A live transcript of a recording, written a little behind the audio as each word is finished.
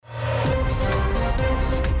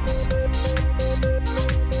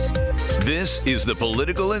This is The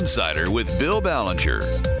Political Insider with Bill Ballenger.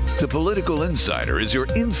 The Political Insider is your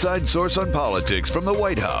inside source on politics from the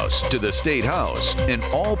White House to the State House and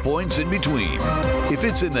all points in between. If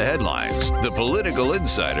it's in the headlines, The Political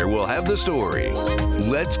Insider will have the story.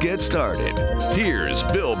 Let's get started. Here's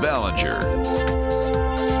Bill Ballenger.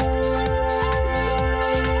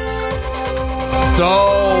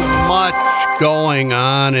 So much going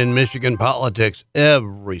on in Michigan politics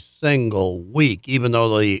every single week, even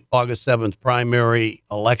though the August 7th primary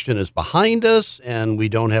election is behind us and we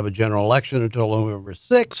don't have a general election until November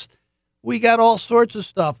 6th. We got all sorts of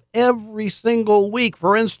stuff every single week.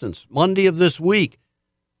 For instance, Monday of this week,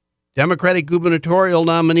 Democratic gubernatorial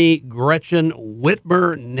nominee Gretchen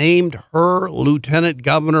Whitmer named her lieutenant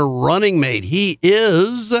governor running mate. He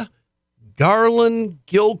is Garland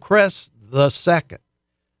Gilchrist II.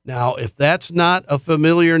 Now, if that's not a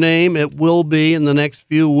familiar name, it will be in the next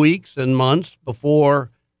few weeks and months before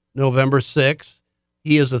November 6th.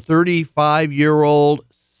 He is a 35-year-old,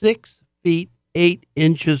 6 feet 8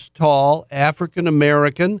 inches tall,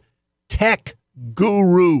 African-American tech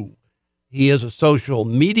guru. He is a social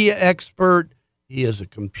media expert. He is a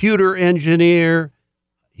computer engineer.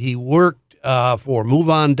 He worked for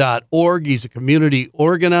MoveOn.org. He's a community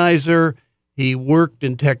organizer. He worked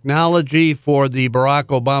in technology for the Barack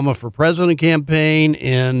Obama for President campaign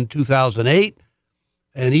in 2008.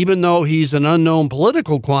 And even though he's an unknown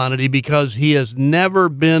political quantity because he has never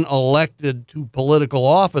been elected to political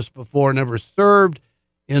office before, never served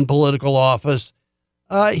in political office,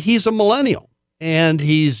 he's a millennial. And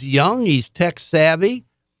he's young, he's tech savvy,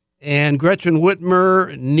 and Gretchen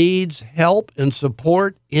Whitmer needs help and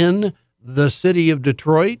support in the city of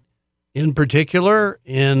Detroit, in particular,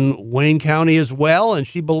 in Wayne County as well. And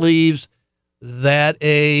she believes that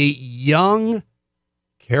a young,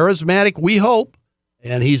 charismatic, we hope,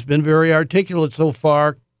 and he's been very articulate so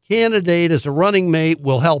far, candidate as a running mate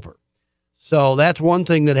will help her. So that's one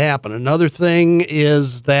thing that happened. Another thing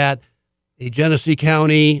is that a Genesee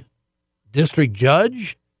County district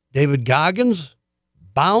judge, David Goggins,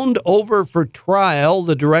 bound over for trial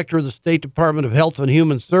the director of the State Department of Health and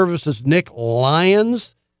Human Services, Nick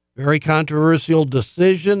Lyons. Very controversial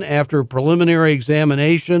decision after a preliminary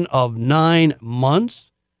examination of 9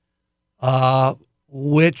 months,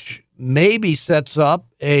 which maybe sets up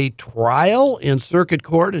a trial in circuit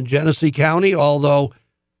court in Genesee County, although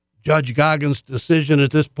Judge Goggins' decision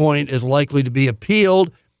at this point is likely to be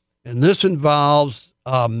appealed. And this involves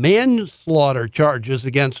manslaughter charges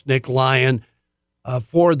against Nick Lyon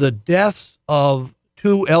for the deaths of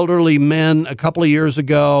 2 elderly men a couple of years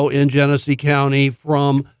ago in Genesee County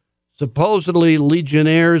from supposedly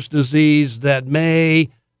Legionnaire's disease that may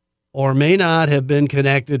or may not have been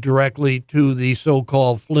connected directly to the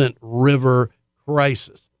so-called Flint River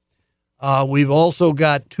crisis. We've also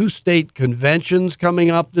got 2 state conventions coming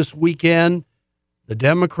up this weekend. The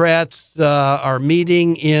Democrats are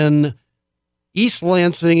meeting in East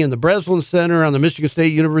Lansing in the Breslin Center on the Michigan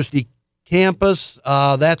State University campus.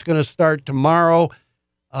 That's going to start tomorrow.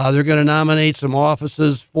 They're going to nominate some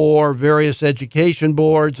offices for various education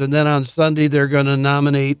boards, and then on Sunday they're going to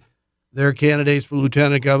nominate their candidates for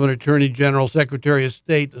Lieutenant Governor, Attorney General, Secretary of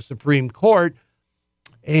State, the Supreme Court.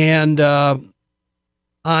 And on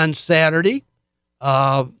Saturday,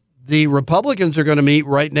 the Republicans are going to meet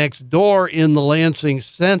right next door in the Lansing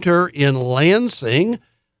Center in Lansing,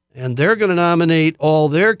 and they're going to nominate all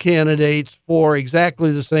their candidates for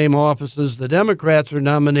exactly the same offices the Democrats are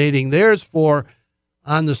nominating theirs for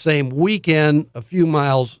on the same weekend a few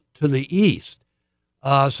miles to the east.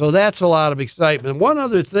 So that's a lot of excitement. One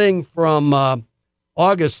other thing from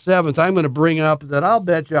August 7th I'm going to bring up that I'll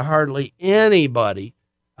bet you hardly anybody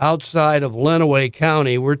outside of Lenawee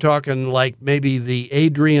County, we're talking like maybe the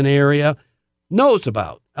Adrian area, knows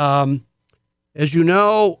about. As you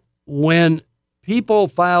know, when people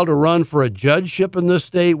file to run for a judgeship in this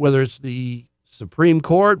state, whether it's the Supreme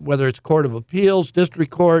Court, whether it's Court of Appeals,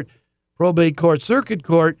 District Court, Probate Court, Circuit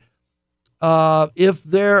Court, if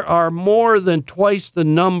there are more than twice the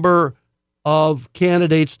number of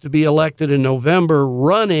candidates to be elected in November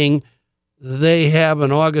running, they have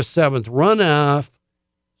an August 7th runoff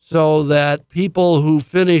so that people who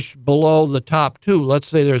finish below the top 2, let's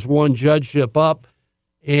say there's one judgeship up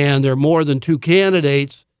and there are more than 2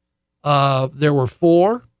 candidates, there were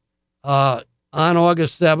 4 on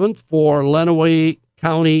August 7th for Lenawee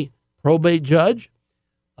County probate judge.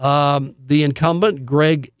 The incumbent,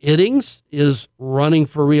 Greg Iddings, is running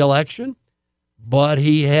for re-election, but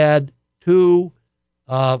he had 2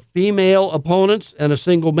 female opponents and a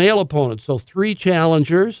single male opponent, so 3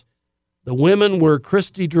 challengers. The women were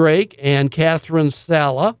Christy Drake and Catherine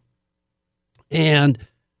Sala, and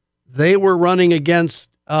They were running against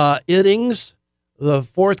Iddings. The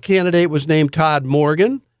fourth candidate was named Todd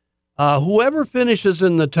Morgan. Whoever finishes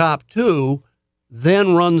in the top two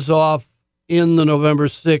then runs off in the November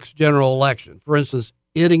 6th general election. For instance,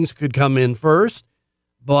 Iddings could come in first,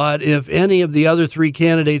 but if any of the other three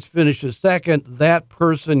candidates finishes second, that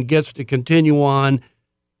person gets to continue on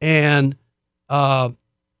and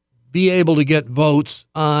be able to get votes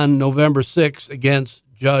on November 6th against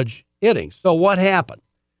Judge Iddings. So what happened?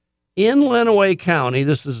 In Lenawee County,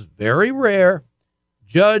 this is very rare,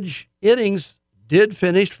 Judge Iddings did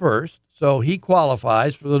finish first, so he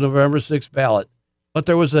qualifies for the November 6th ballot. But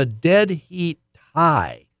there was a dead heat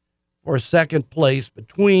tie for second place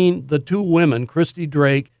between the two women, Christy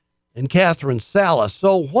Drake and Catherine Salas.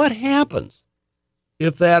 So what happens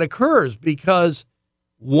if that occurs? Because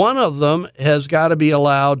one of them has got to be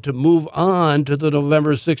allowed to move on to the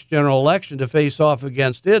November 6th general election to face off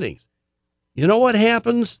against Iddings. You know what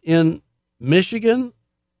happens in Michigan?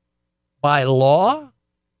 By law,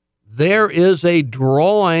 there is a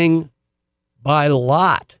drawing by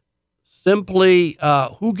lot. Simply,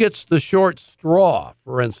 who gets the short straw,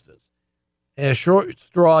 for instance. A short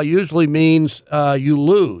straw usually means you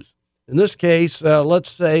lose. In this case,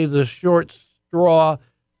 let's say the short straw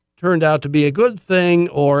turned out to be a good thing,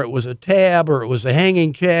 or it was a tab, or it was a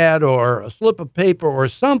hanging chad, or a slip of paper, or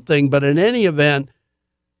something. But in any event,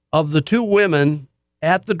 of the two women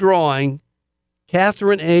at the drawing,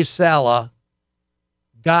 Catherine A. Sala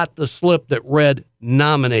got the slip that read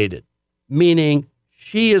nominated, meaning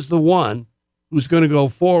she is the one who's going to go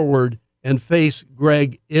forward and face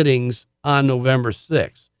Greg Iddings on November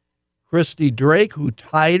 6th. Christy Drake, who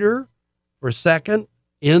tied her for second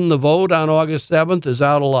in the vote on August 7th, is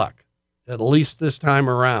out of luck, at least this time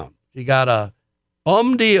around. She got a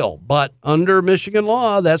bum deal, but under Michigan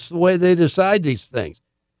law, that's the way they decide these things.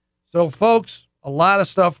 So, folks, a lot of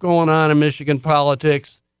stuff going on in Michigan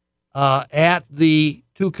politics at the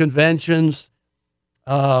two conventions.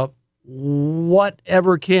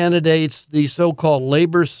 Whatever candidates the so-called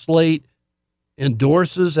labor slate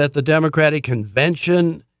endorses at the Democratic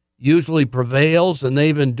convention usually prevails, and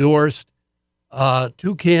they've endorsed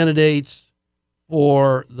two candidates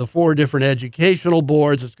for the four different educational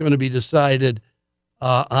boards. It's going to be decided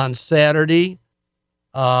on Saturday.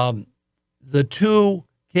 The two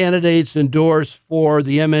candidates endorsed for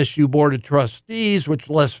the MSU Board of Trustees, which,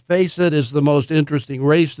 let's face it, is the most interesting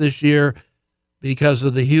race this year because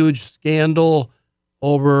of the huge scandal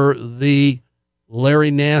over the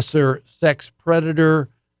Larry Nassar sex predator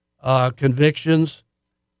convictions.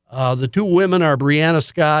 The two women are Brianna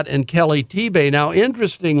Scott and Kelly Tebay. Now,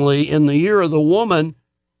 interestingly, in the year of the woman,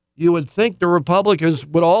 you would think the Republicans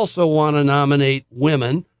would also want to nominate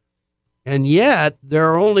women. And yet,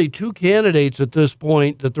 there are only two candidates at this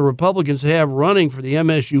point that the Republicans have running for the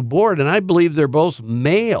MSU board, and I believe they're both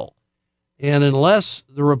male. And unless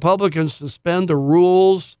the Republicans suspend the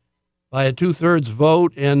rules by a 2/3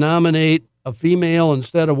 vote and nominate a female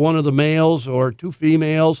instead of one of the males, or two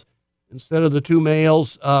females instead of the two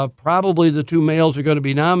males, probably the two males are going to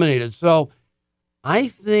be nominated. So I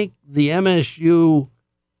think the MSU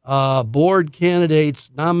board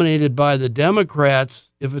candidates nominated by the Democrats,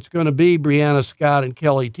 if it's going to be Brianna Scott and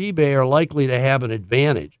Kelly Tebay, are likely to have an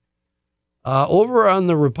advantage. Over on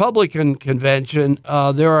the Republican convention,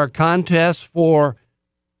 there are contests for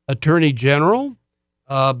Attorney General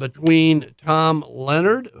between Tom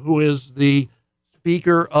Leonard, who is the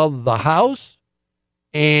Speaker of the House,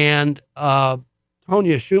 and Tonya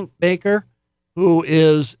Schoenbaker, who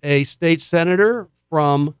is a state senator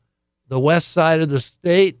from the west side of the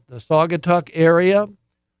state, the Saugatuck area.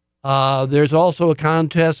 There's also a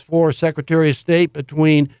contest for Secretary of State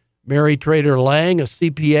between Mary Trader Lang, a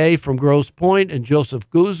CPA from Grosse Pointe, and Joseph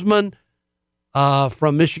Guzman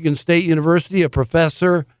from Michigan State University, a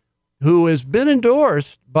professor who has been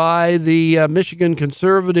endorsed by the Michigan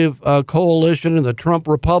Conservative Coalition and the Trump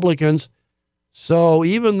Republicans. So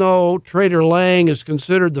even though Trader Lang is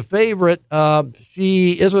considered the favorite,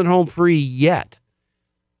 she isn't home free yet.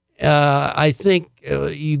 I think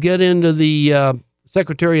you get into the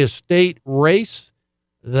Secretary of State race,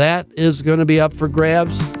 that is going to be up for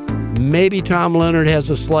grabs. Maybe Tom Leonard has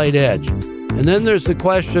a slight edge. And then there's the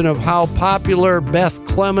question of how popular Beth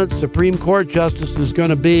Clement, Supreme Court Justice, is going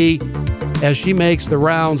to be as she makes the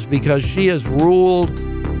rounds, because she has ruled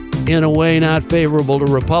in a way not favorable to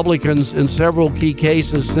Republicans in several key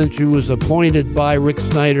cases since she was appointed by Rick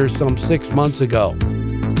Snyder some 6 months ago.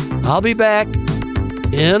 I'll be back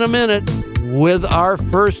in a minute with our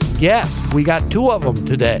first guest. We got two of them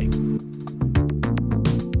today.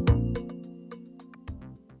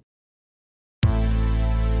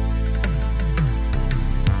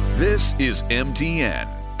 This is MTN,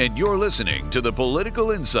 and you're listening to The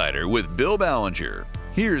Political Insider with Bill Ballenger.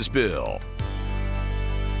 Here's Bill.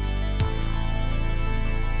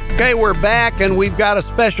 Okay, we're back, and we've got a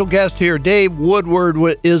special guest here. Dave Woodward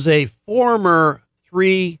is a former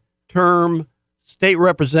 3-term state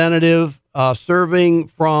representative serving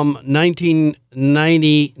from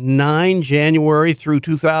 1999, January, through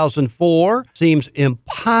 2004. Seems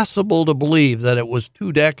impossible to believe that it was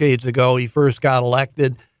 2 decades ago he first got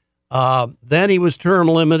elected. Then he was term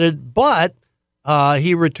limited, but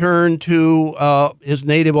he returned to his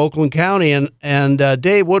native Oakland County. And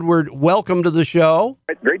Dave Woodward, welcome to the show.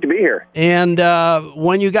 Great to be here. And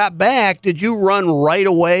when you got back, did you run right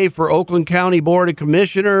away for Oakland County Board of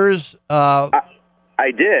Commissioners? I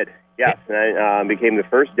did, yes. And I became the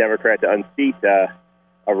first Democrat to unseat a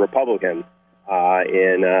Republican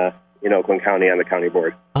in Oakland County on the county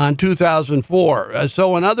board. On 2004.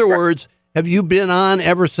 So in other words, have you been on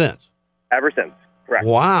ever since? Ever since, correct.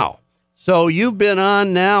 Wow. So you've been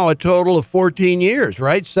on now a total of 14 years,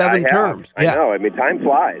 right? 7 terms. I know. I mean, time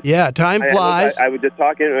flies. Yeah, time flies. I was just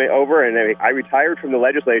talking over, and I retired from the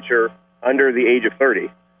legislature under the age of 30.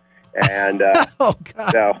 And oh,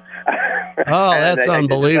 God. So, that's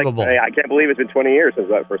unbelievable. I can't believe it's been 20 years since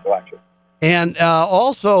that first election. And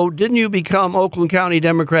also, didn't you become Oakland County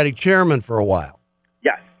Democratic Chairman for a while?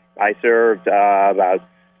 Yes. I served about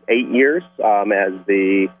 8 years as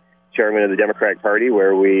the chairman of the Democratic Party,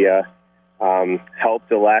 where we helped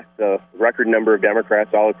elect a record number of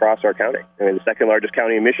Democrats all across our county. I mean, the second largest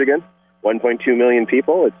county in Michigan, 1.2 million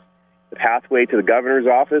people. It's the pathway to the governor's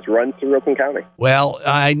office runs through Oakland County. Well,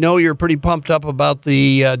 I know you're pretty pumped up about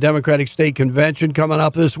the Democratic State Convention coming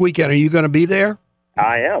up this weekend. Are you going to be there?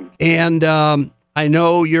 I am. And I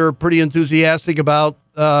know you're pretty enthusiastic about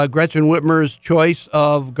Gretchen Whitmer's choice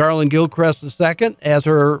of Garland Gilchrist II as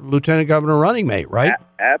her lieutenant governor running mate, right?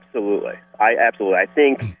 Absolutely. I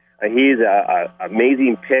think he's an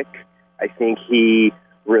amazing pick. I think he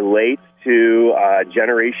relates to a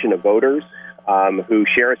generation of voters who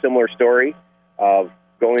share a similar story of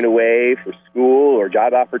going away for school or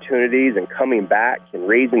job opportunities and coming back and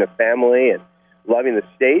raising a family and loving the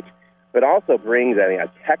state, but also brings,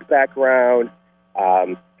 a tech background,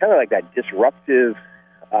 kind of like that disruptive,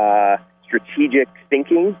 strategic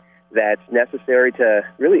thinking that's necessary to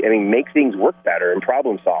really, make things work better and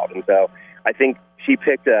problem solve. And so I think she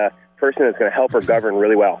picked a person that's going to help her govern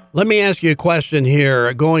really well. Let me ask you a question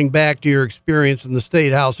here. Going back to your experience in the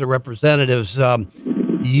State House of Representatives,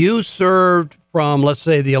 you served from, let's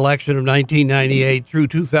say, the election of 1998 through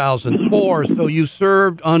 2004. So you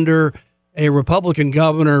served under a Republican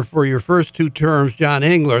governor for your first 2 terms, John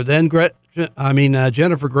Engler. Then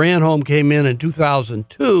Jennifer Granholm came in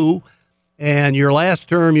 2002, and your last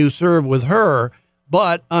term you served with her.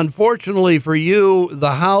 But unfortunately for you,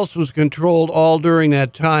 the House was controlled all during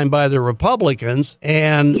that time by the Republicans,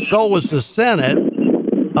 and so was the Senate.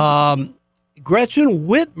 Gretchen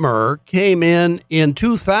Whitmer came in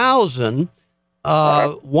 2000,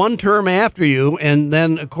 1 term after you, and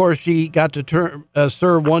then, of course, she got to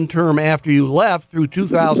serve 1 term after you left through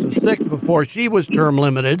 2006 before she was term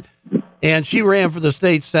limited, and she ran for the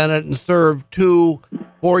state Senate and served 2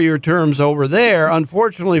 4-year terms over there.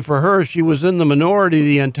 Unfortunately for her, she was in the minority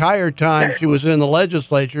the entire time she was in the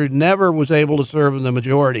legislature, never was able to serve in the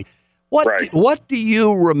majority. What do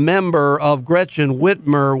you remember of Gretchen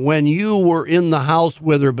Whitmer when you were in the House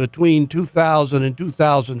with her between 2000 and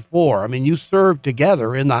 2004? I mean, you served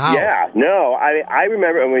together in the House. Yeah, no, I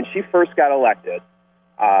remember when she first got elected,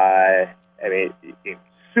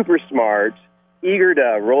 super smart, eager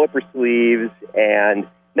to roll up her sleeves and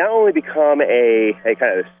not only become a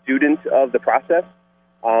kind of student of the process,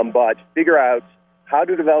 but figure out how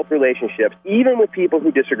to develop relationships, even with people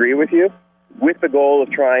who disagree with you, with the goal of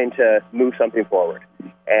trying to move something forward.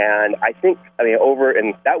 And I think,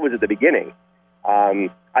 and that was at the beginning.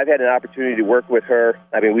 I've had an opportunity to work with her.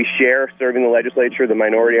 We share serving the legislature, the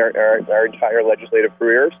minority, our entire legislative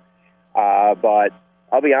careers. But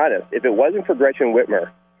I'll be honest, if it wasn't for Gretchen Whitmer,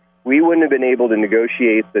 we wouldn't have been able to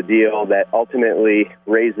negotiate the deal that ultimately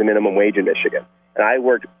raised the minimum wage in Michigan. And I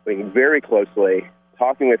worked very closely,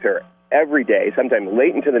 talking with her every day, sometimes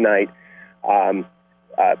late into the night,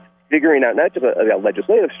 figuring out not just a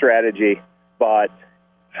legislative strategy, but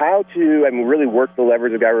how to really work the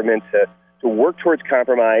levers of government to work towards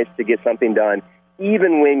compromise to get something done,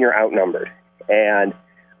 even when you're outnumbered. And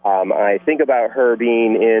I think about her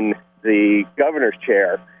being in the governor's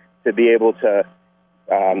chair to be able to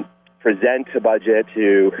present a budget,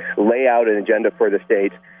 to lay out an agenda for the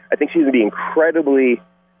state. I think she's going to be incredibly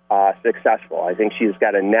successful. I think she's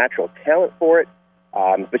got a natural talent for it,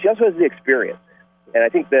 but she also has the experience. And I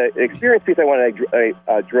think the experience piece I want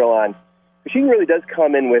to drill on, she really does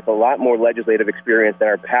come in with a lot more legislative experience than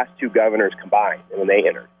our past two governors combined when they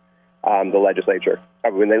entered the legislature,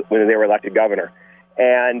 when they were elected governor.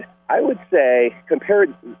 And I would say,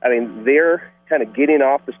 they're kind of getting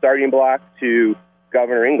off the starting block to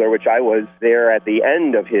Governor Engler, which I was there at the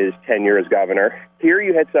end of his tenure as governor. Here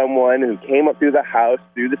you had someone who came up through the House,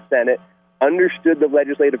 through the Senate, understood the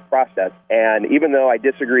legislative process. And even though I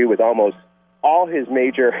disagree with almost all his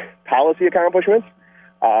major policy accomplishments,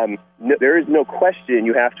 there is no question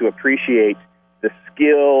you have to appreciate the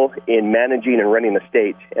skill in managing and running the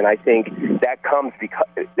state. And I think that comes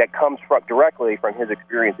directly from his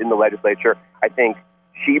experience in the legislature. I think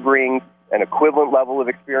she brings an equivalent level of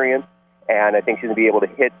experience, and I think she's going to be able to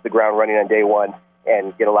hit the ground running on day one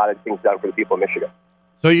and get a lot of things done for the people of Michigan.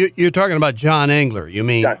 So you're talking about John Engler, you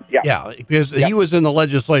mean? John, yeah. Because he was in the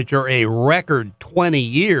legislature a record 20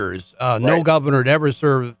 years. Right. No governor had ever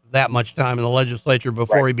served that much time in the legislature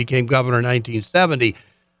before he became governor in 1970.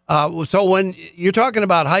 So when you're talking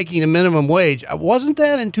about hiking the minimum wage, wasn't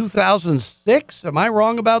that in 2006? Am I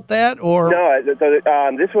wrong about that? Or no?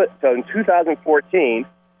 So in 2014.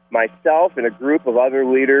 Myself and a group of other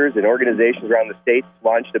leaders and organizations around the state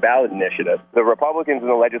launched a ballot initiative. The Republicans in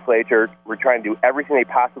the legislature were trying to do everything they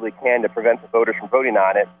possibly can to prevent the voters from voting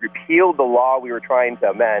on it, repealed the law we were trying to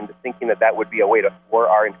amend, thinking that would be a way to thwart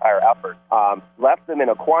our entire effort, left them in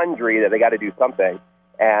a quandary that they got to do something.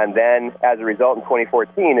 And then, as a result, in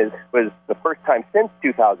 2014 was the first time since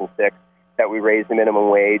 2006 that we raised the minimum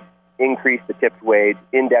wage, increased the tipped wage,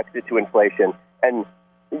 indexed it to inflation, and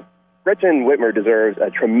Gretchen Whitmer deserves a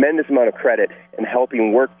tremendous amount of credit in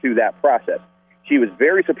helping work through that process. She was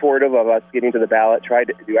very supportive of us getting to the ballot, tried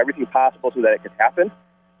to do everything possible so that it could happen.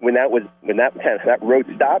 When that road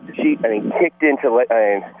stopped, she kicked into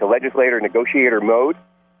legislator negotiator mode,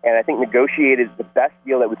 and I think negotiated the best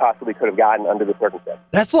deal that we possibly could have gotten under the circumstances.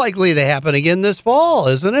 That's likely to happen again this fall,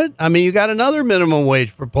 isn't it? I mean, you got another minimum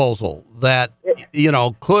wage proposal that,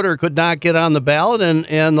 could or could not get on the ballot,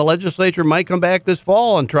 and the legislature might come back this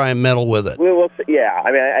fall and try and meddle with it. We'll see. Yeah,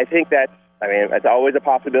 I think that's always a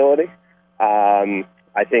possibility.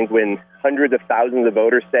 I think when hundreds of thousands of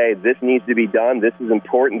voters say this needs to be done, this is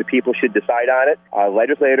important, the people should decide on it,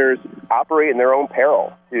 legislators operate in their own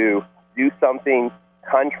peril to do something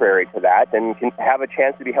contrary to that and can have a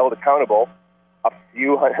chance to be held accountable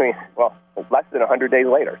less than 100 days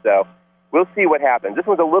later. So we'll see what happens. This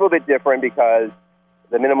one's a little bit different because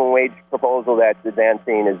the minimum wage proposal that's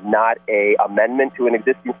advancing is not an amendment to an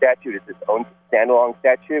existing statute. It's its own standalone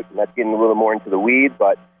statute, and that's getting a little more into the weeds,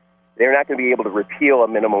 but they're not going to be able to repeal a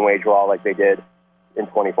minimum wage law like they did in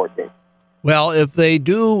 2014. Well, if they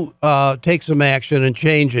do take some action and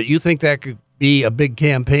change it, you think that could be a big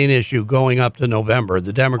campaign issue going up to November?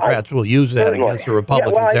 The Democrats will use that against the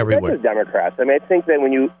Republicans everywhere. The Democrats. I think that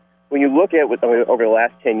when you look at over the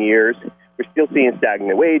last 10 years, we're still seeing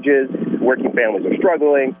stagnant wages, working families are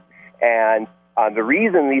struggling, and the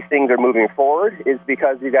reason these things are moving forward is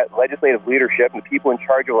because you've got legislative leadership and the people in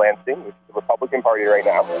charge of Lansing, which is the Republican Party right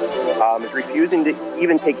now, is refusing to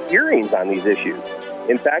even take hearings on these issues.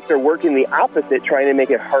 In fact, they're working the opposite, trying to make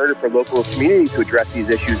it harder for local communities to address these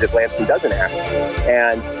issues if Lansing doesn't act.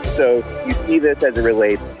 And so you see this as it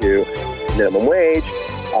relates to minimum wage,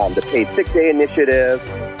 the paid sick day initiative,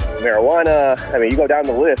 marijuana. You go down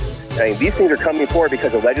the list. These things are coming forward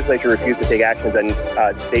because the legislature refused to take actions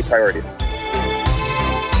on state priorities.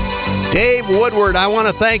 Dave Woodward, I want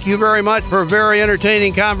to thank you very much for a very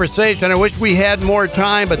entertaining conversation. I wish we had more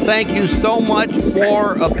time, but thank you so much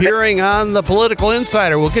for appearing on The Political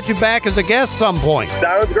Insider. We'll get you back as a guest some point.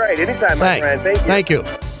 Sounds great. Anytime, my friend. Thank you.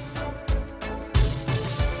 Thank you.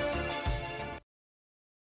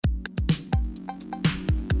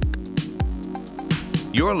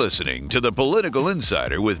 You're listening to The Political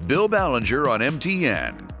Insider with Bill Ballenger on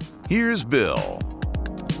MTN. Here's Bill.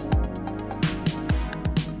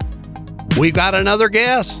 We've got another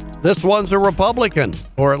guest. This one's a Republican,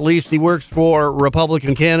 or at least he works for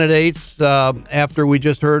Republican candidates. After we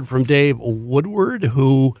just heard from Dave Woodward,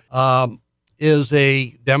 who is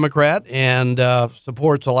a Democrat and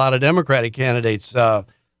supports a lot of Democratic candidates. The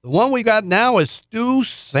one we got now is Stu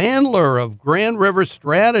Sandler of Grand River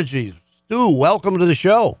Strategies. Stu, welcome to the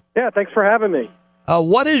show. Yeah, thanks for having me.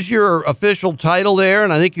 What is your official title there?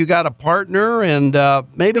 And I think you got a partner, and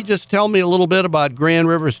maybe just tell me a little bit about Grand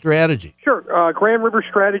River Strategy. Sure. Grand River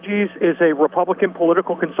Strategies is a Republican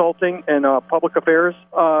political consulting and public affairs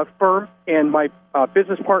firm, and my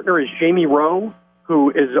business partner is Jamie Rowe, who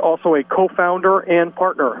is also a co-founder and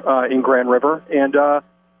partner in Grand River, and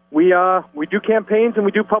we do campaigns and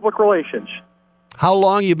we do public relations. How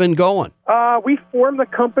long you been going? We formed the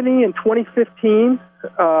company in 2015,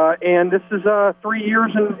 and this is 3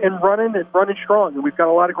 years and running strong. And we've got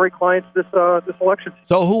a lot of great clients this election season.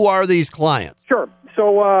 So who are these clients? Sure.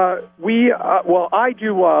 So I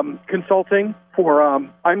do consulting for.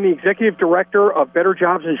 I'm the executive director of Better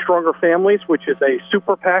Jobs and Stronger Families, which is a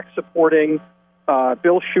super PAC supporting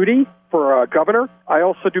Bill Schuette for governor. I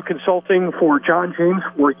also do consulting for John James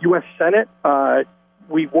for U.S. Senate.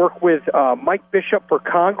 We work with Mike Bishop for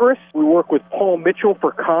Congress. We work with Paul Mitchell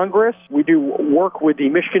for Congress. We do work with the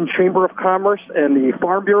Michigan Chamber of Commerce and the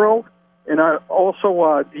Farm Bureau. And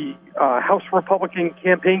also the House Republican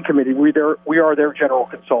Campaign Committee. We are their general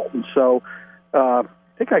consultants. So I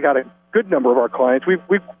think I got a good number of our clients.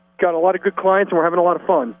 We've got a lot of good clients, and we're having a lot of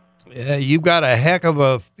fun. Yeah, you've got a heck of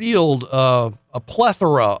a field, a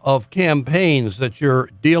plethora of campaigns that you're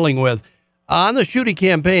dealing with. On the Schuette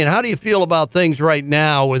campaign, how do you feel about things right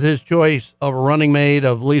now with his choice of a running mate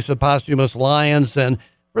of Lisa Posthumous-Lyons, and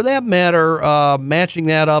for that matter, matching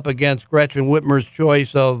that up against Gretchen Whitmer's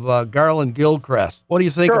choice of Garland Gilchrist? What do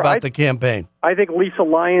you think about the campaign? I think Lisa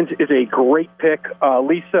Lyons is a great pick.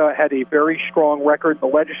 Lisa had a very strong record in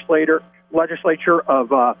the legislature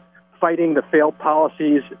of fighting the failed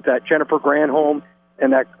policies that Jennifer Granholm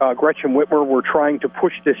and that Gretchen Whitmer were trying to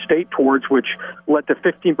push this state towards, which led to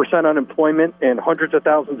 15% unemployment and hundreds of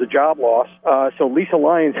thousands of job loss. So Lisa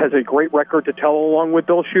Lyons has a great record to tell along with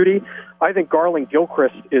Bill Schuette. I think Garland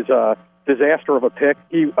Gilchrist is a disaster of a pick.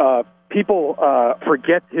 People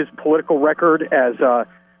forget his political record as the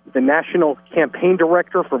national campaign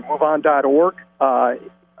director for MoveOn.org.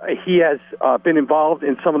 He has been involved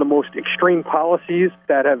in some of the most extreme policies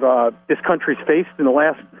that have this country's faced in the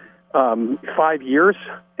last 5 years.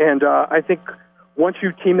 And I think once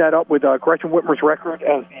you team that up with Gretchen Whitmer's record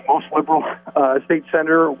as the most liberal state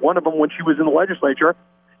senator, one of them when she was in the legislature,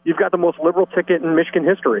 you've got the most liberal ticket in Michigan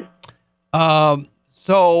history.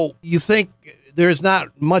 So you think there's not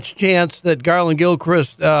much chance that Garland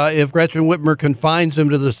Gilchrist, if Gretchen Whitmer confines him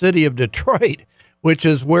to the city of Detroit, which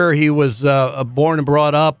is where he was born and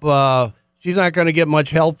brought up, she's not going to get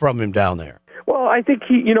much help from him down there? Well, I think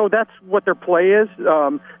that's what their play is.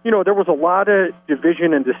 There was a lot of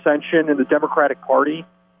division and dissension in the Democratic Party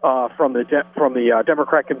from the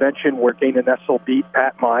Democrat convention where Dana Nessel beat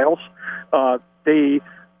Pat Miles. They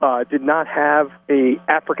did not have a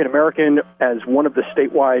African American as one of the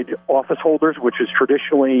statewide office holders, which is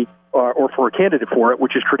traditionally, or for a candidate for it,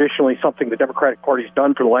 which is traditionally something the Democratic Party's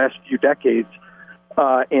done for the last few decades,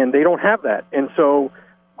 and they don't have that. And so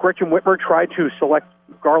Gretchen Whitmer tried to select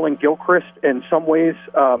Garland Gilchrist in some ways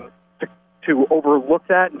to overlook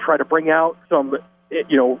that and try to bring out some,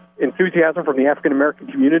 enthusiasm from the African American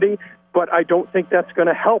community. But I don't think that's going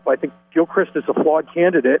to help. I think Gilchrist is a flawed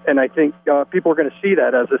candidate, and I think people are going to see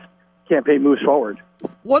that as this campaign moves forward.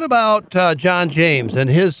 What about John James and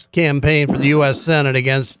his campaign for the U.S. Senate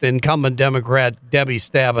against incumbent Democrat Debbie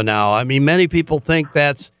Stabenow? I mean, many people think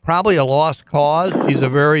that's probably a lost cause. She's a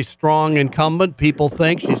very strong incumbent. People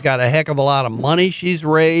think she's got a heck of a lot of money she's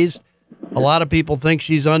raised. A lot of people think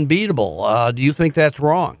she's unbeatable. Do you think that's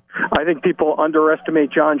wrong? I think people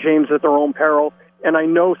underestimate John James at their own peril, and I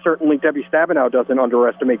know certainly Debbie Stabenow doesn't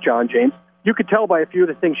underestimate John James. You could tell by a few of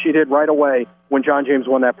the things she did right away when John James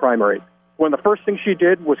won that primary. One of the first things she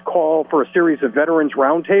did was call for a series of veterans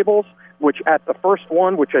roundtables, which at the first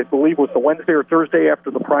one, which I believe was the Wednesday or Thursday after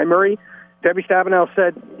the primary, Debbie Stabenow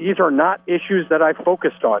said, these are not issues that I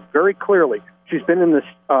focused on, very clearly. She's been in this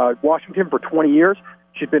Washington for 20 years.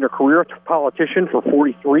 She's been a career politician for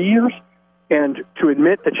 43 years. And to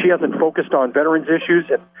admit that she hasn't focused on veterans issues,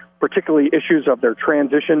 and particularly issues of their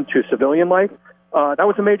transition to civilian life, that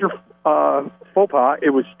was a major faux pas. It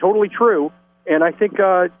was totally true. And I think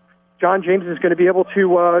John James is going to be able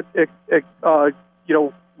to,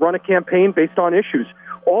 run a campaign based on issues.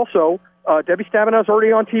 Also, Debbie Stabenow is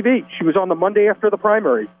already on TV. She was on the Monday after the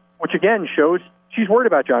primary, which again shows she's worried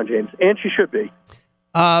about John James, and she should be.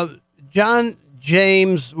 John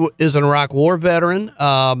James is an Iraq War veteran,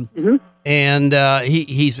 and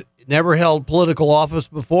he's never held political office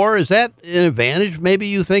before. Is that an advantage, maybe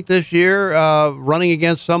you think, this year, running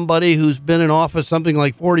against somebody who's been in office something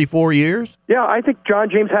like 44 years? Yeah, I think John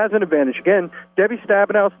James has an advantage. Again, Debbie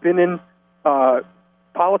Stabenow's been in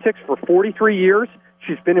politics for 43 years.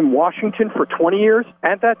 She's been in Washington for 20 years.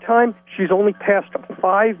 At that time, she's only passed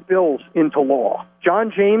 5 bills into law.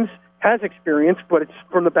 John James has experience, but it's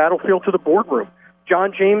from the battlefield to the boardroom.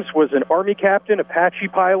 John James was an Army captain, Apache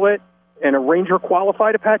pilot, and a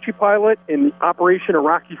Ranger-qualified Apache pilot in Operation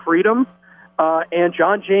Iraqi Freedom. And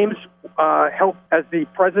John James helped, as the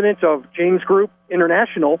president of James Group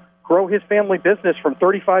International, grow his family business from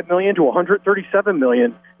 $35 million to $137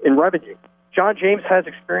 million in revenue. John James has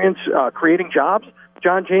experience creating jobs.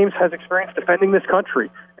 John James has experience defending this country,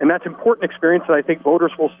 and that's important experience that I think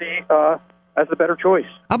voters will see as the better choice.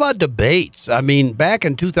 How about debates? I mean, back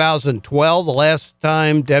in 2012, the last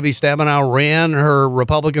time Debbie Stabenow ran, her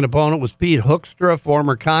Republican opponent was Pete Hoekstra,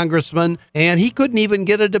 former congressman, and he couldn't even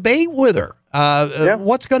get a debate with her.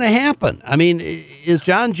 What's going to happen? I mean, is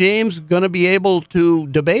John James going to be able to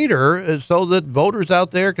debate her so that voters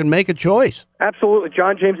out there can make a choice? Absolutely.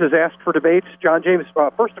 John James has asked for debates. John James,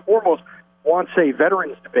 first and foremost, wants a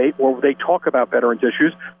veterans debate where they talk about veterans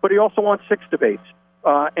issues, but he also wants 6 debates.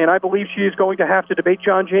 And I believe she is going to have to debate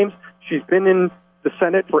John James. She's been in the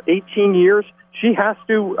Senate for 18 years. She has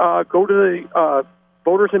to go to the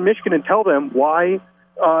voters in Michigan and tell them why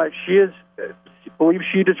she believes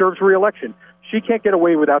she deserves re-election. She can't get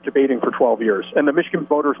away without debating for 12 years, and the Michigan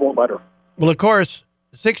voters won't let her. Well, of course,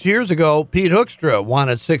 6 years ago, Pete Hoekstra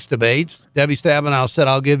wanted 6 debates. Debbie Stabenow said,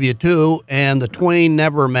 I'll give you 2, and the twain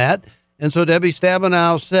never met. And so Debbie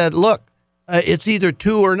Stabenow said, look, it's either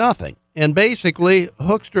 2 or nothing. And basically,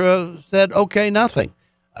 Hoekstra said, okay, nothing.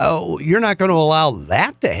 You're not going to allow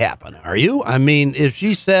that to happen, are you? I mean, if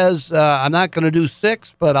she says, I'm not going to do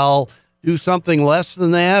 6, but I'll do something less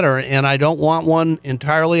than that, and I don't want one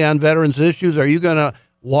entirely on veterans issues, are you going to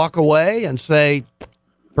walk away and say,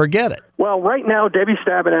 forget it? Well, right now, Debbie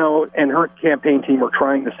Stabenow and her campaign team are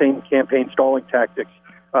trying the same campaign stalling tactics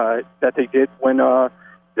that they did when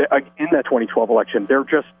in that 2012 election. They're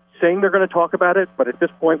just saying they're going to talk about it, but at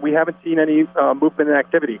this point, we haven't seen any movement and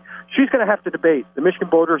activity. She's going to have to debate. The Michigan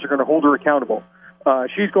voters are going to hold her accountable.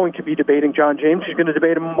 She's going to be debating John James. She's going to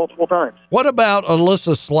debate him multiple times. What about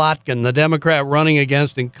Alyssa Slotkin, the Democrat running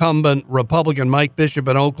against incumbent Republican Mike Bishop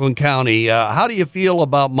in Oakland County? How do you feel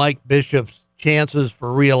about Mike Bishop's chances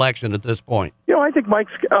for re-election at this point? I think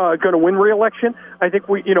Mike's going to win re-election. I think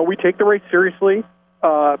we take the race seriously.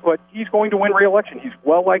 But he's going to win re-election. He's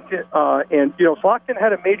well liked, and Slotkin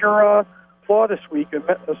had a major flaw this week,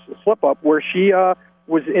 a slip-up, where she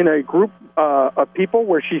was in a group of people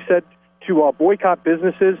where she said to boycott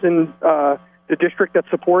businesses in the district that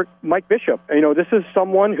support Mike Bishop. This is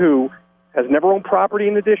someone who has never owned property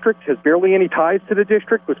in the district, has barely any ties to the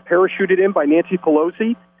district, was parachuted in by Nancy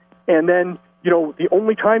Pelosi, and then the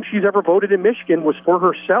only time she's ever voted in Michigan was for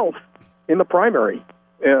herself in the primary.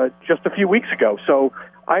 Just a few weeks ago. So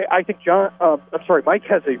I think Mike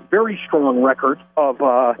has a very strong record of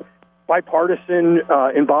bipartisan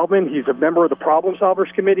involvement. He's a member of the Problem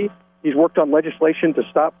Solvers Committee. He's worked on legislation to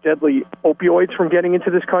stop deadly opioids from getting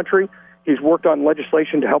into this country. He's worked on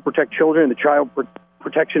legislation to help protect children in the Child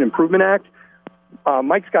Protection Improvement Act.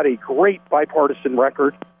 Mike's got a great bipartisan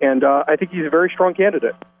record, and I think he's a very strong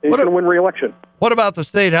candidate. He's going to win re-election. What about the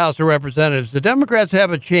State House of Representatives? The Democrats have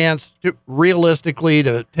a chance to realistically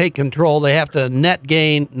to take control. They have to net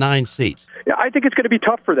gain 9 seats. Yeah, I think it's going to be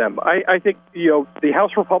tough for them. I think the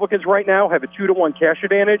House Republicans right now have a 2-to-1 cash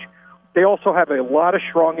advantage. They also have a lot of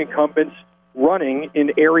strong incumbents running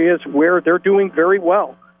in areas where they're doing very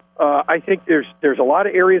well. I think there's a lot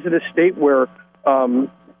of areas in this state where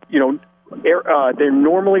there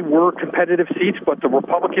normally were competitive seats, but the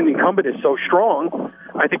Republican incumbent is so strong,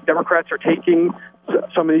 I think Democrats are taking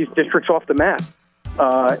some of these districts off the map.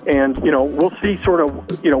 And we'll see sort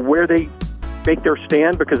of, where they make their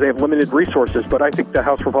stand because they have limited resources. But I think the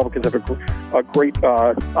House Republicans have a great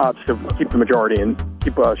odds to keep the majority and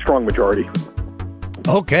keep a strong majority.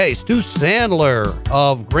 Okay, Stu Sandler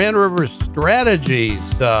of Grand River Strategies,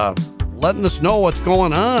 letting us know what's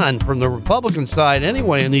going on from the Republican side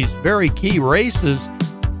anyway in these very key races.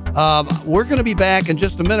 We're going to be back in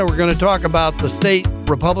just a minute. We're going to talk about the state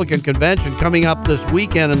Republican convention coming up this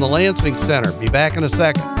weekend in the Lansing Center. Be back in a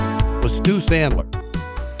second with Stu Sandler.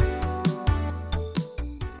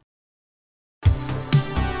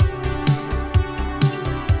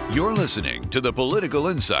 You're listening to The Political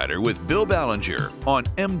Insider with Bill Ballenger on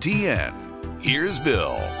MTN. Here's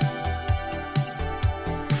Bill.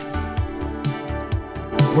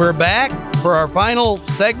 We're back for our final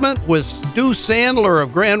segment with Stu Sandler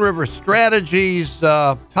of Grand River Strategies,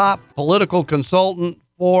 top political consultant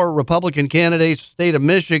for Republican candidates, state of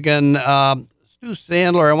Michigan. Stu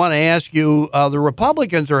Sandler, I want to ask you, the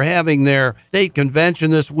Republicans are having their state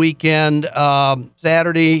convention this weekend,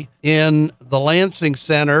 Saturday in the Lansing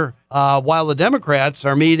Center, while the Democrats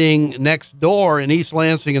are meeting next door in East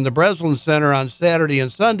Lansing in the Breslin Center on Saturday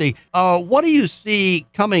and Sunday. What do you see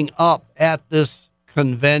coming up at this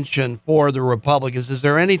convention for the Republicans? Is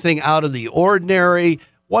there anything out of the ordinary?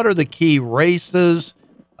 What are the key races?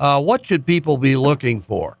 What should people be looking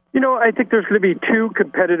for? I think there's going to be two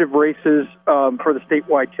competitive races for the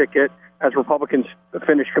statewide ticket as Republicans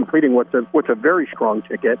finish completing what's a very strong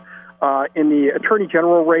ticket. In the Attorney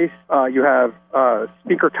General race, you have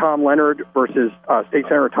Speaker Tom Leonard versus State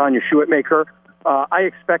Senator Tanya Schuetmaker. I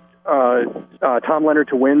expect Tom Leonard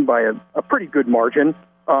to win by a pretty good margin.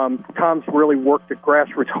 Tom's really worked the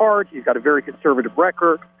grassroots hard. He's got a very conservative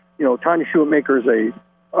record. Tanya Schuetmaker is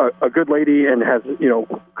a good lady and has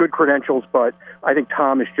good credentials, but I think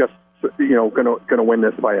Tom is just going to win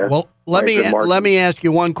this by a well. Let me ask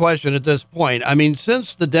you one question at this point. I mean,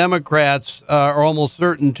 since the Democrats are almost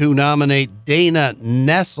certain to nominate Dana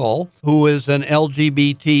Nessel, who is an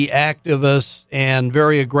LGBT activist and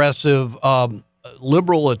very aggressive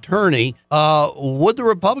liberal attorney, would the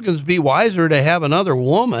Republicans be wiser to have another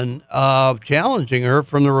woman challenging her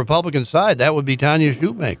from the Republican side? That would be Tanya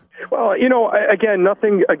Schuetmaker. Well, again,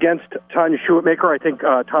 nothing against Tanya Schuetmaker. I think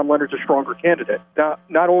Tom Leonard's a stronger candidate,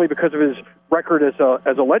 not only because of his record as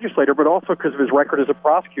a legislator, but also because of his record as a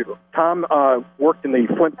prosecutor. Tom worked in the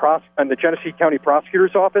the Genesee County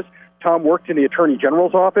Prosecutor's Office. Tom worked in the Attorney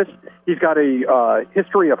General's office. He's got a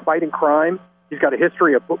history of fighting crime. He's got a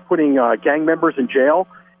history of putting gang members in jail.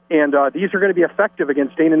 And these are going to be effective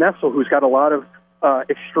against Dana Nessel, who's got a lot of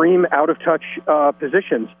extreme, out-of-touch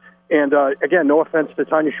positions. And again, no offense to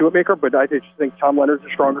Tanya Schuetmaker, but I just think Tom Leonard's a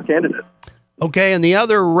stronger candidate. Okay, and the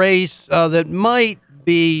other race that might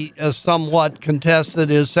be somewhat contested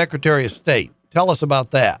is Secretary of State. Tell us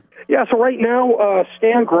about that. Yeah, so right now,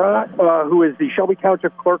 Stan Grott, who is the Shelby County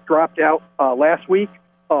clerk, dropped out last week.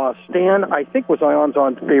 Stan, I think, was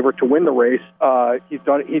Ion's favorite to win the race. He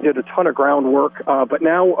did a ton of groundwork, but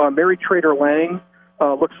now Mary Trader Lang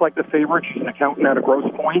looks like the favorite. She's an accountant out of Grosse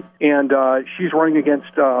Pointe, and she's running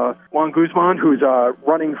against Juan Guzman, who's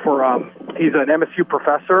running for. He's an MSU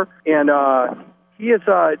professor, and he is.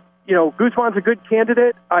 Guzman's a good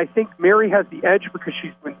candidate. I think Mary has the edge because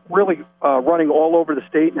she's been really running all over the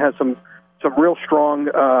state and has some real strong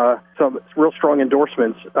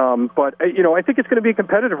endorsements. But I think it's going to be a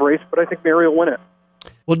competitive race, but I think Mary will win it.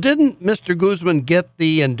 Well, didn't Mr. Guzman get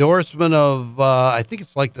the endorsement of, I think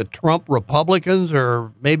it's like the Trump Republicans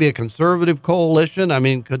or maybe a conservative coalition? I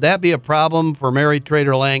mean, could that be a problem for Mary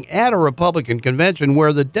Trader Lang at a Republican convention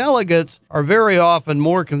where the delegates are very often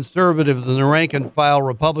more conservative than the rank-and-file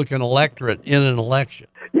Republican electorate in an election?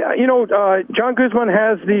 Yeah, John Guzman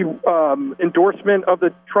has the endorsement of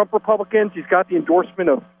the Trump Republicans. He's got the endorsement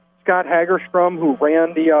of Scott Hagerstrom, who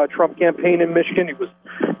ran the Trump campaign in Michigan. He was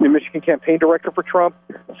the Michigan campaign director for Trump.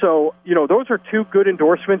 So, those are two good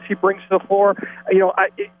endorsements he brings to the floor.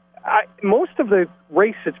 Most of the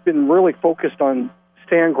race has been really focused on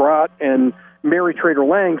Stan Grott and Mary Trader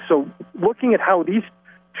Lang. So looking at how these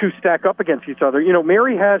two stack up against each other,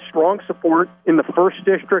 Mary has strong support in the 1st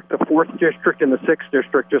district, the 4th district, and the 6th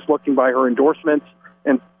district, just looking by her endorsements.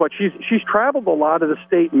 But she's traveled a lot of the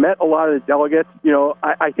state, met a lot of the delegates.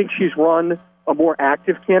 I think she's run a more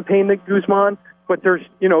active campaign than Guzman, but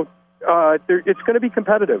it's going to be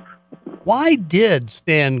competitive. Why did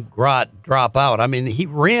Stan Grott drop out? I mean, he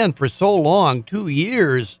ran for so long, 2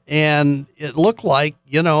 years, and it looked like,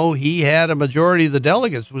 he had a majority of the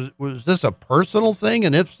delegates. Was this a personal thing?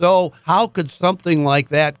 And if so, how could something like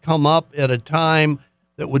that come up at a time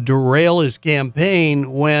that would derail his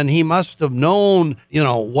campaign when he must have known,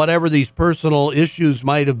 whatever these personal issues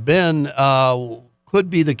might have been, could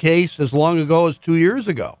be the case as long ago as 2 years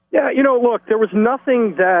ago? Yeah, look, there was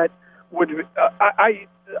nothing that would.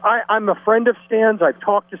 I'm a friend of Stan's. I've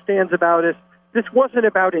talked to Stan's about it. This wasn't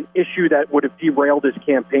about an issue that would have derailed his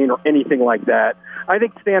campaign or anything like that. I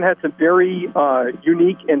think Stan had some very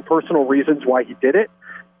unique and personal reasons why he did it.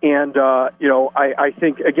 And, I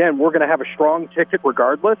think, again, we're going to have a strong ticket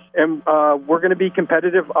regardless, and we're going to be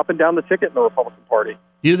competitive up and down the ticket in the Republican Party.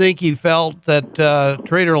 Do you think he felt that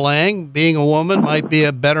Trader Lang, being a woman, might be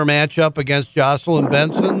a better matchup against Jocelyn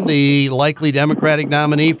Benson, the likely Democratic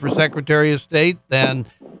nominee for Secretary of State, than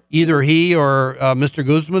either he or Mr.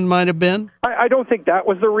 Guzman might have been? I don't think that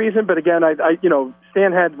was the reason, but again,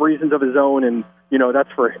 Stan had reasons of his own, and, that's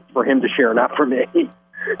for him to share, not for me.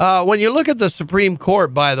 When you look at the Supreme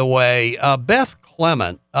Court, by the way, Beth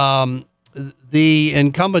Clement, the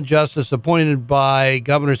incumbent justice appointed by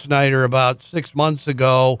Governor Snyder about 6 months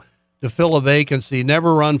ago to fill a vacancy,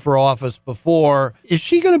 never run for office before. Is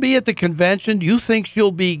she going to be at the convention? Do you think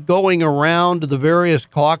she'll be going around to the various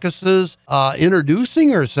caucuses, introducing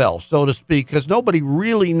herself, so to speak, because nobody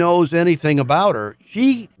really knows anything about her?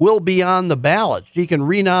 She will be on the ballot. She can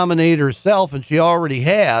renominate herself, and she already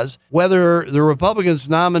has, whether the Republicans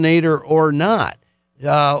nominate her or not.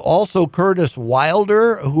 Also, Curtis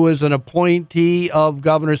Wilder, who is an appointee of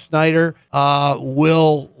Governor Snyder,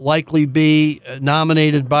 will likely be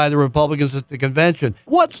nominated by the Republicans at the convention.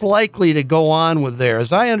 What's likely to go on with there?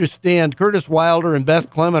 As I understand, Curtis Wilder and Beth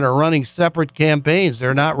Clement are running separate campaigns.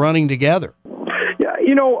 They're not running together. Yeah,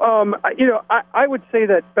 I would say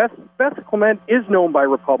that Beth Clement is known by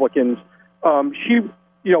Republicans.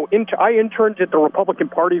 I interned at the Republican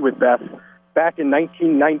Party with Beth back in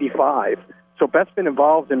 1995. So Beth's been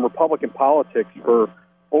involved in Republican politics for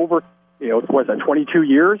over, 22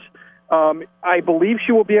 years. I believe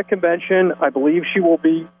she will be at convention. I believe she will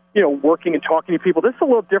be, working and talking to people. This is a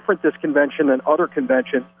little different, this convention, than other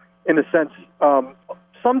conventions in the sense,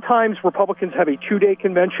 sometimes Republicans have a 2-day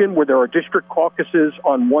convention where there are district caucuses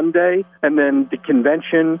on one day and then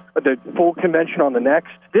the full convention on the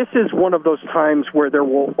next. This is one of those times where there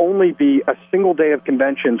will only be a single day of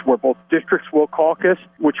conventions where both districts will caucus,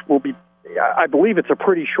 which will be, I believe it's a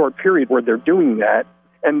pretty short period where they're doing that,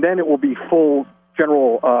 and then it will be full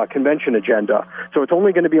general convention agenda. So it's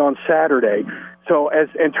only going to be on Saturday. So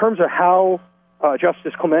in terms of how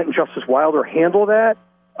Justice Clement and Justice Wilder handle that,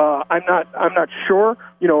 I'm not sure.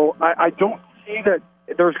 I don't see that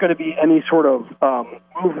there's going to be any sort of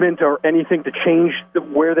movement or anything to change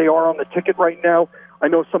where they are on the ticket right now. I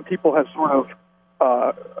know some people have sort of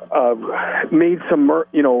made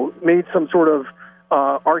some sort of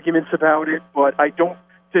arguments about it, but I don't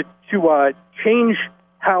to change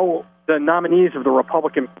how the nominees of the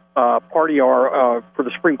Republican Party are for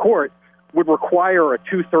the Supreme Court would require a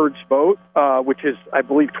 2/3 vote, which is, I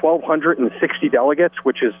believe, 1,260 delegates,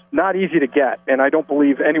 which is not easy to get. And I don't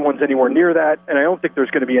believe anyone's anywhere near that. And I don't think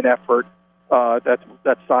there's going to be an effort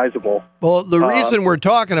that's sizable. Well, the reason we're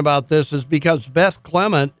talking about this is because Beth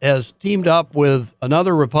Clement has teamed up with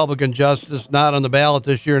another Republican justice not on the ballot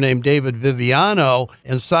this year named David Viviano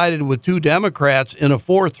and sided with 2 Democrats in a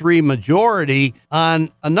 4-3 majority on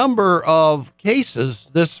a number of cases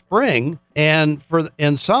this spring and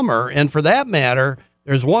summer. And for that matter,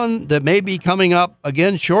 there's one that may be coming up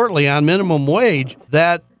again shortly on minimum wage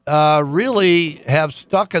that really have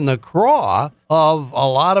stuck in the craw of a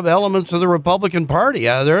lot of elements of the Republican Party.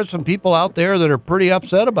 There are some people out there that are pretty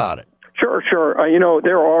upset about it. Sure.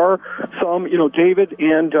 There are some, David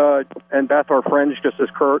and Beth are friends, just as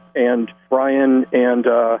Kurt and Brian and,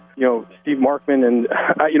 Steve Markman. And,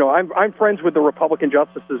 I'm friends with the Republican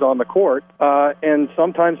justices on the court. And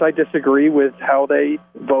sometimes I disagree with how they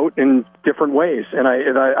vote in different ways. And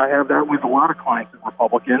I have that with a lot of clients and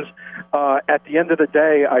Republicans. At the end of the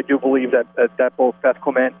day, I do believe that both Beth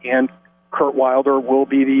Clement and Kurt Wilder will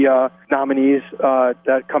be the nominees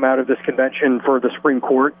that come out of this convention for the Supreme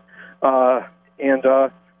Court.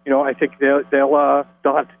 I think they'll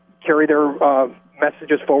have to carry their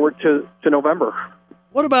messages forward to November.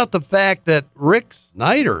 What about the fact that Rick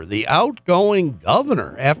Snyder, the outgoing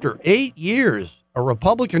governor, after 8 years, a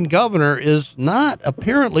Republican governor, is not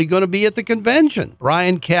apparently going to be at the convention?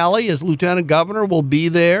 Brian Calley, as lieutenant governor, will be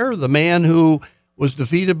there. The man who was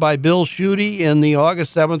defeated by Bill Schuette in the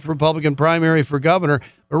August 7th Republican primary for governor.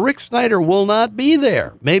 But Rick Snyder will not be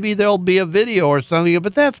there. Maybe there'll be a video or something,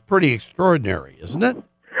 but that's pretty extraordinary, isn't it?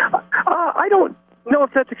 I don't know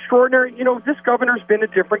if that's extraordinary. This governor's been a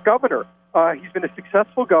different governor. He's been a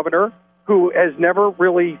successful governor who has never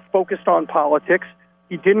really focused on politics.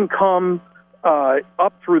 He didn't come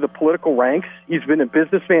up through the political ranks. He's been a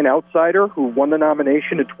businessman outsider who won the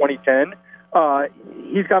nomination in 2010.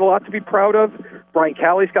 He's got a lot to be proud of. Brian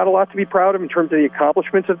Calley's got a lot to be proud of in terms of the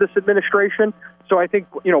accomplishments of this administration. So I think,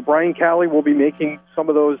 Brian Calley will be making some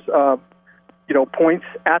of those, points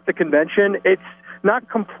at the convention. It's not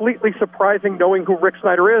completely surprising, knowing who Rick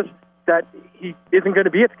Snyder is, that he isn't going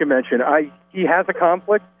to be at the convention. He has a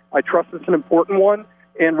conflict. I trust it's an important one.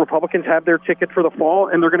 And Republicans have their ticket for the fall,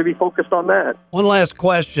 and they're going to be focused on that. One last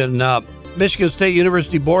question. Michigan State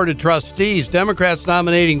University Board of Trustees, Democrats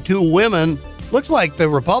nominating 2 women. Looks like the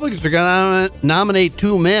Republicans are going to nominate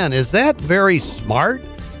 2 men. Is that very smart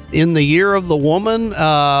in the year of the woman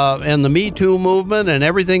and the Me Too movement and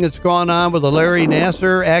everything that's gone on with the Larry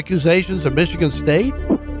Nassar accusations of Michigan State?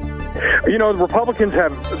 The Republicans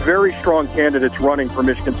have very strong candidates running for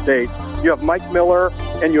Michigan State. You have Mike Miller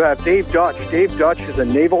and you have Dave Dutch. Dave Dutch is a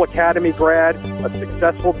Naval Academy grad, a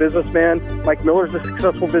successful businessman. Mike Miller's a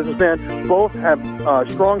successful businessman. Both have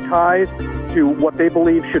strong ties to what they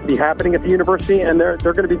believe should be happening at the university, and they're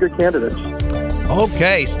going to be good candidates.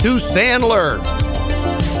 Okay, Stu Sandler,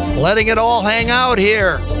 letting it all hang out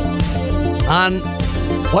here on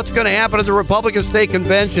what's going to happen at the Republican State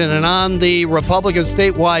Convention and on the Republican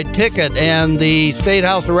statewide ticket and the State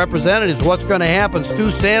House of Representatives. What's going to happen?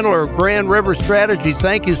 Stu Sandler of Grand River Strategy,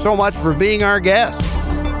 thank you so much for being our guest.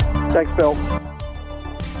 Thanks, Bill.